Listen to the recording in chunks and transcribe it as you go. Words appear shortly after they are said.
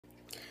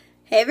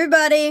Hey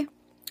everybody!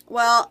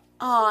 Well,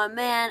 oh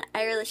man,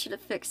 I really should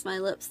have fixed my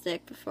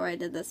lipstick before I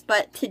did this,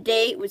 but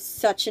today was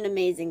such an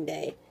amazing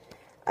day.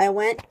 I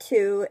went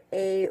to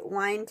a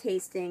wine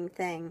tasting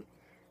thing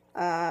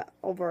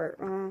over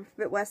a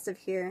bit west of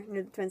here,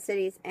 near the Twin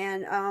Cities,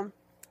 and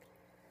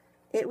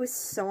it was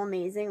so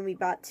amazing. We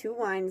bought 2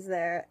 wines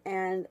there,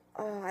 and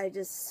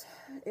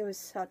it was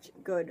such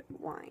good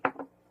wine.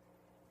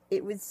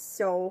 It was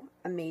so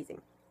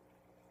amazing.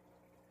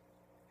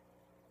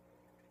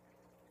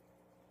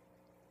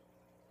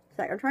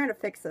 I'm trying to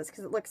fix this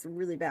because it looks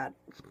really bad.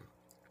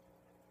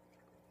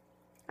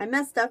 I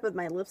messed up with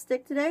my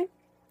lipstick today.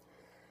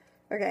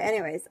 Okay,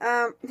 anyways,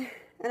 and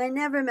I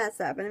never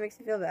mess up, and it makes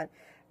me feel bad.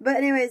 But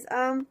anyways,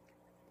 and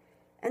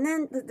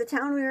then the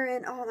town we were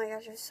in, oh my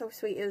gosh, it was so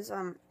sweet. It was,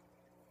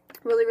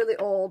 really, really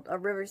old, a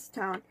rivers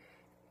town.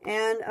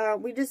 And,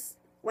 we just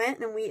went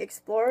and we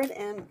explored,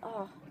 and,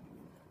 oh,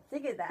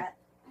 think of that.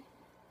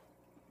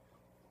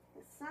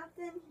 There's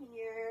something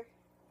here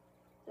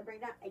to bring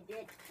down. I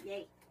did,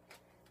 yay.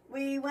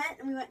 We went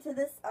to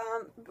this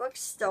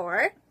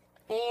bookstore,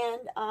 and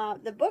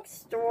the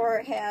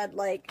bookstore had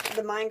like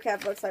the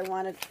Minecraft books I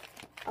wanted,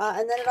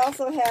 and then it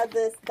also had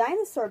this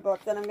dinosaur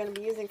book that I'm going to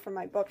be using for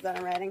my book that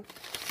I'm writing.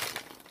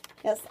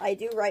 Yes, I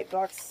do write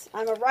books.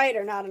 I'm a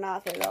writer, not an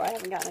author, though. I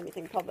haven't gotten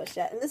anything published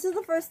yet, and this is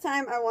the first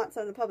time I want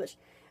something published.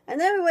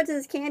 And then we went to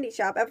this candy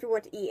shop after we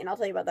went to eat, and I'll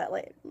tell you about that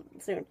later,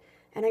 soon.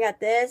 And I got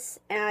this,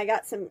 and I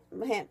got some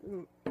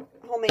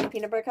homemade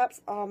peanut butter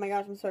cups. Oh my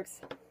gosh, I'm so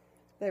excited.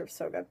 They were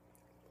so good.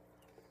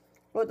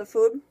 Well, the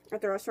food at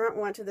the restaurant,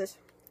 we went to this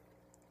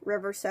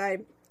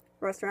riverside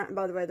restaurant, and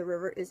by the way, the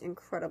river is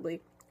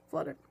incredibly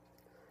flooded.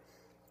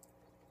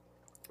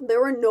 There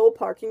were no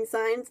parking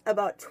signs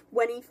about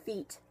 20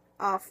 feet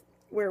off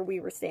where we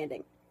were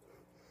standing.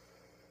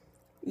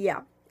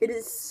 Yeah, it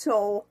is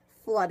so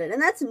flooded, and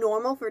that's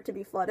normal for it to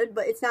be flooded,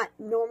 but it's not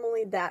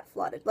normally that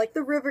flooded. Like,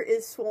 the river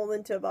is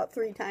swollen to about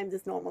 3 times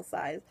its normal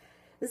size.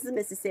 This is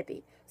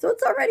Mississippi, so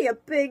it's already a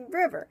big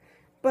river,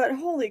 but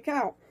holy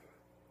cow.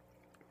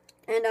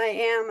 And I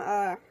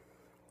am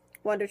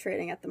wonder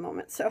trading at the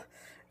moment, so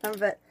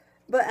but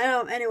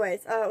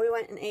anyways, we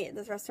went and ate at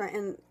this restaurant,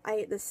 and I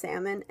ate this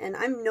salmon, and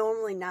I'm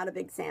normally not a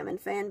big salmon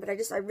fan, but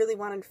I really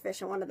wanted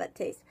fish. I wanted that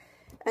taste,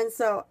 and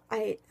so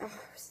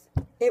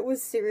it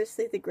was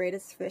seriously the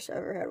greatest fish I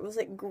ever had. It was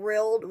like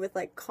grilled with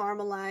like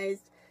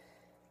caramelized.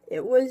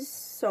 It was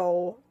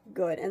so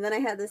good. And then I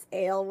had this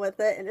ale with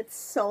it, and it's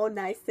so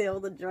nice to be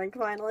able to drink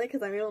finally,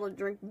 because I'm able to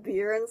drink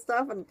beer and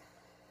stuff, and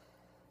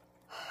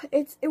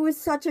it was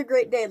such a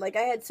great day. Like,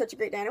 I had such a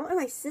great day. I went with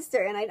my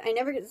sister, and I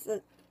never get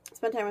to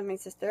spend time with my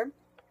sister.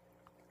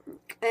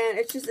 And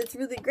it's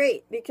really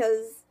great,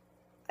 because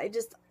it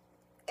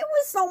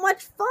was so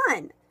much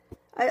fun.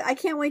 I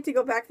can't wait to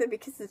go back there,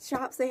 because the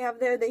shops they have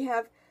there,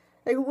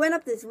 we went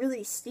up this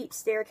really steep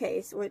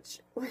staircase, which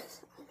was,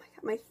 oh my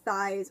god, my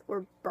thighs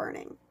were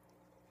burning.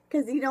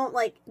 Because you don't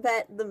like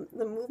that, the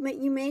movement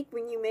you make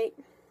when you make,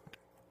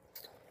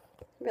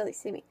 really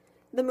see me.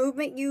 The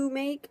movement you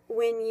make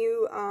when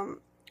you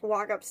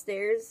walk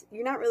upstairs,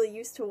 you're not really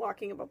used to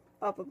walking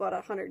up about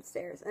 100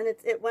 stairs. And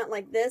it went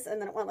like this,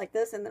 and then it went like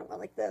this, and then it went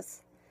like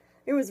this.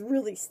 It was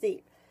really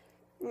steep.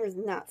 It was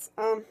nuts.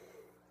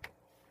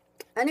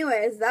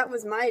 Anyways, that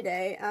was my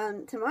day.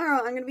 Tomorrow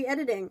I'm going to be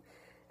editing.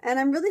 And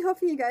I'm really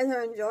hoping you guys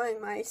are enjoying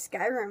my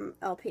Skyrim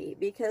LP,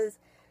 because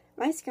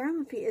my Skyrim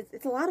LP,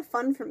 it's a lot of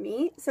fun for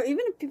me. So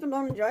even if people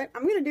don't enjoy it,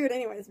 I'm going to do it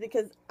anyways,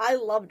 because I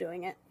love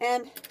doing it.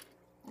 And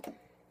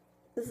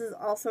this is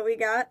also we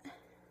got.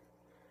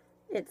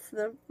 It's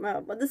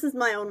but this is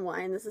my own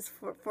wine. This is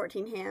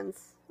 14 Hands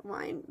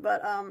wine,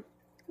 but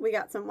we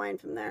got some wine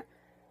from there.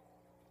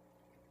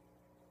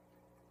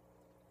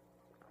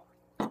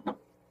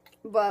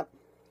 But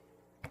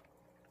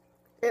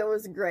it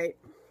was great,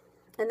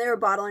 and they were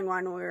bottling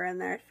wine when we were in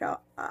there. So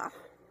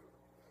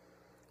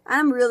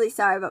I'm really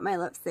sorry about my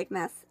lipstick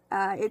mess.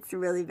 It's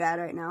really bad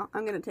right now.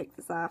 I'm gonna take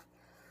this off.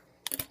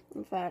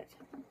 In fact,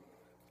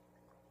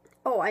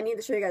 oh, I need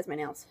to show you guys my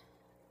nails.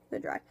 They're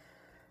dry.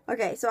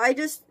 Okay, so I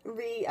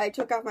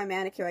took off my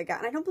manicure I got,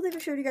 and I don't believe I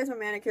showed you guys my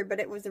manicure,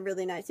 but it was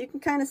really nice. You can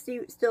kind of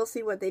still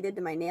see what they did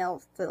to my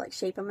nails to like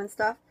shape them and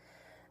stuff,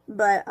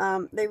 but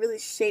they really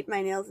shaped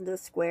my nails into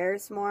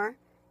squares more.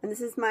 And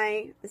this is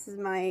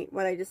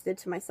what I just did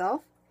to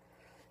myself.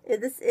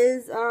 This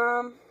is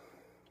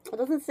it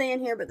doesn't say in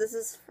here, but this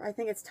is, I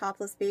think it's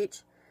Topless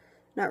Beach.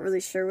 Not really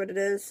sure what it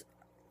is.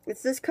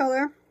 It's this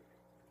color,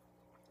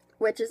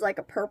 which is like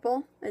a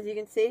purple, as you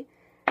can see.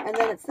 And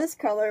then it's this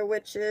color,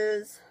 which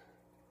is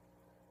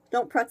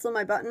Don't Pretzel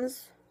My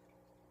Buttons.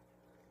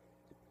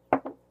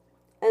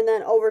 And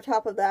then over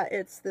top of that,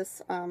 it's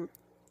this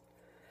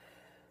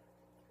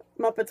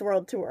Muppets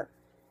World Tour.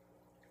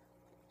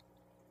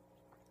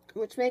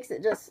 Which makes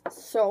it just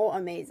so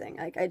amazing.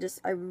 Like,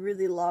 I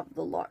really love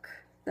the look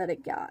that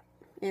it got.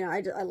 You know,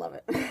 I love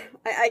it.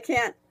 I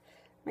can't,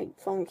 my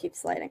phone keeps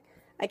sliding.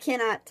 I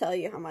cannot tell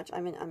you how much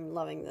I'm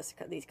loving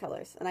these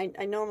colors. And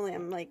I normally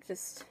am like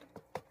just,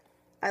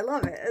 I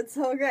love it. It's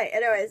so great.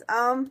 Anyways,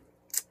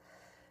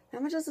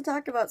 Not much else to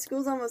talk about.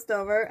 School's almost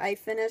over. I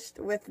finished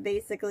with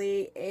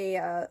basically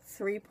a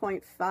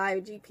 3.5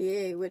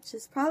 GPA, which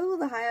is probably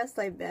the highest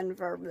I've been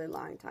for a really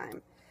long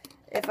time.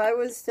 If I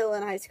was still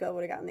in high school, I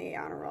would have gotten the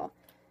honor roll.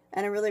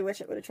 And I really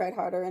wish I would have tried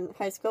harder in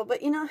high school.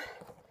 But, you know,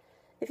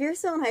 if you're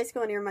still in high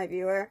school and you're my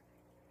viewer,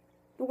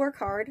 work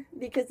hard.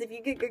 Because if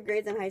you get good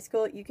grades in high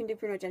school, you can do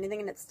pretty much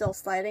anything, and it's still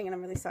sliding. And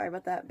I'm really sorry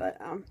about that.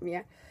 But,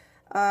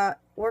 yeah.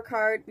 Work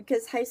hard,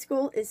 because high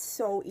school is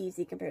so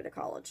easy compared to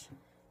college.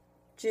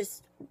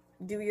 Just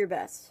do your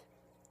best.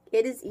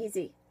 It is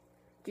easy.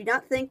 Do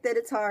not think that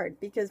it's hard,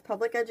 because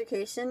public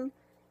education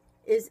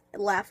is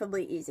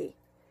laughably easy.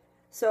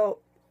 So,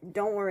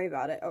 don't worry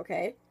about it,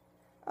 okay?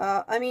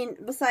 I mean,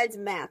 besides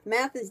math.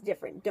 Math is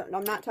different.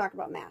 I'm not talking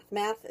about math.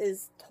 Math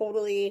is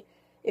totally,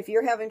 if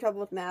you're having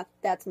trouble with math,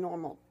 that's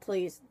normal.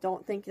 Please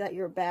don't think that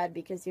you're bad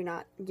because you're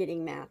not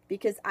getting math.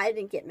 Because I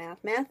didn't get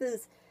math. Math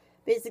is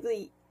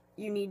basically,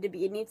 it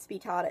needs to be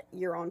taught at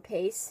your own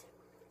pace.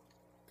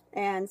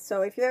 And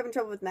so if you're having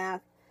trouble with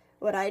math,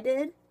 what I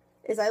did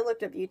is I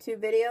looked up YouTube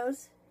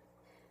videos.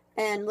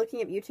 And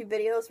looking at YouTube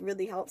videos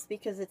really helps,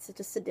 because it's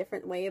just a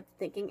different way of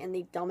thinking, and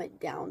they dumb it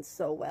down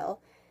so well.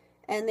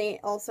 And they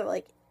also,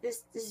 like,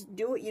 just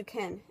do what you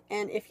can.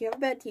 And if you have a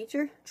bad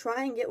teacher,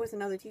 try and get with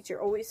another teacher.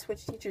 Always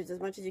switch teachers as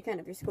much as you can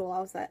if your school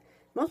allows that.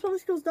 Most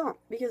public schools don't,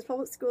 because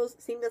public schools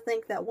seem to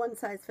think that one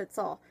size fits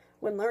all,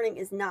 when learning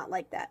is not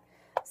like that.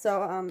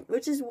 So,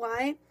 which is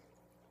why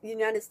the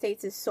United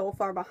States is so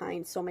far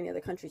behind so many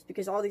other countries,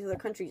 because all these other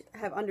countries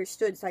have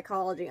understood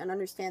psychology and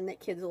understand that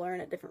kids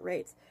learn at different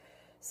rates.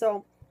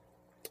 So,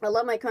 I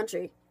love my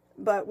country,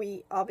 but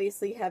we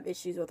obviously have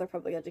issues with our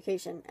public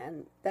education,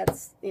 and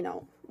that's, you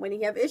know, when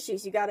you have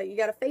issues, you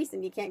gotta face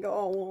them. You can't go,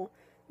 oh, well,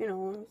 you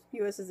know,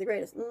 U.S. is the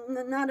greatest.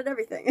 Not at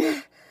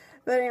everything.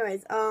 But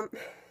anyways,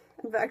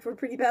 in fact, we're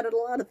pretty bad at a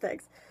lot of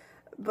things,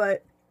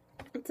 but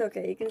it's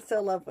okay. You can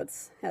still love what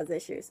has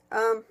issues.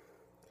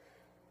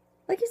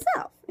 Like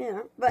yourself, you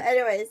know. But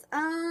anyways,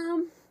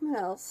 what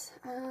else?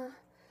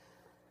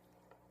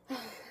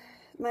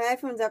 My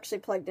iPhone's actually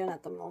plugged in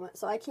at the moment,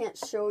 so I can't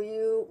show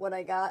you what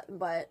I got,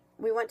 but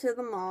we went to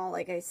the mall,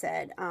 like I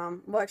said.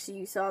 Well, actually,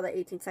 you saw the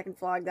 18-second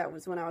vlog. That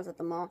was when I was at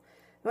the mall.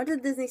 I went to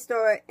the Disney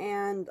store,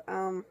 and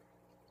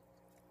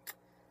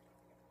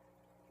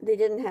they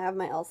didn't have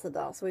my Elsa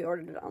doll, so we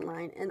ordered it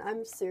online. And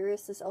I'm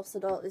serious, this Elsa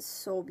doll is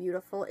so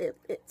beautiful.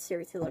 It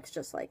seriously looks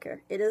just like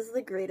her. It is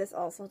the greatest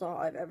Elsa doll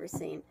I've ever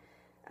seen.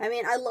 I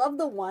mean, I love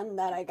the one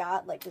that I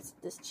got, like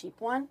this cheap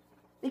one,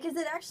 because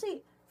it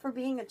actually, for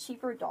being a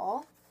cheaper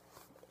doll,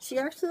 she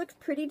actually looks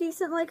pretty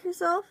decent like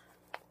herself.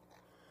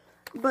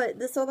 But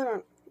this other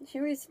one, she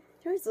always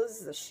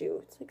loses a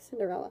shoe. It's like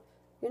Cinderella.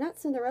 You're not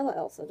Cinderella,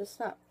 Elsa. Just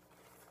stop.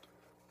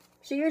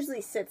 She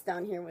usually sits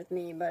down here with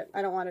me, but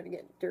I don't want her to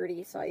get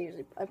dirty, so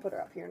I put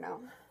her up here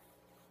now.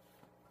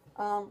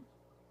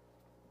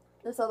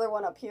 This other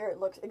one up here,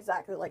 it looks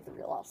exactly like the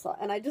real Elsa,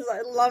 and I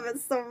love it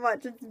so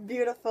much. It's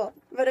beautiful.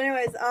 But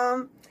anyways,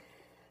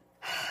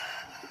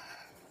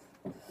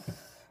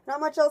 not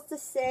much else to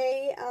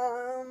say.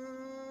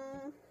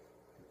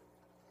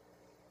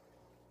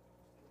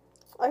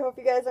 I hope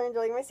you guys are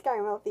enjoying my Sky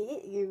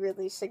Melty. You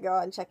really should go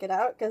and check it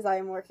out, because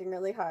I'm working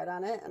really hard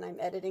on it, and I'm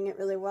editing it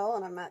really well,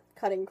 and I'm not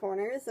cutting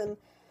corners, and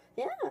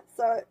yeah,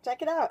 so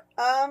check it out.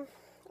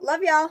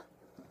 Love y'all.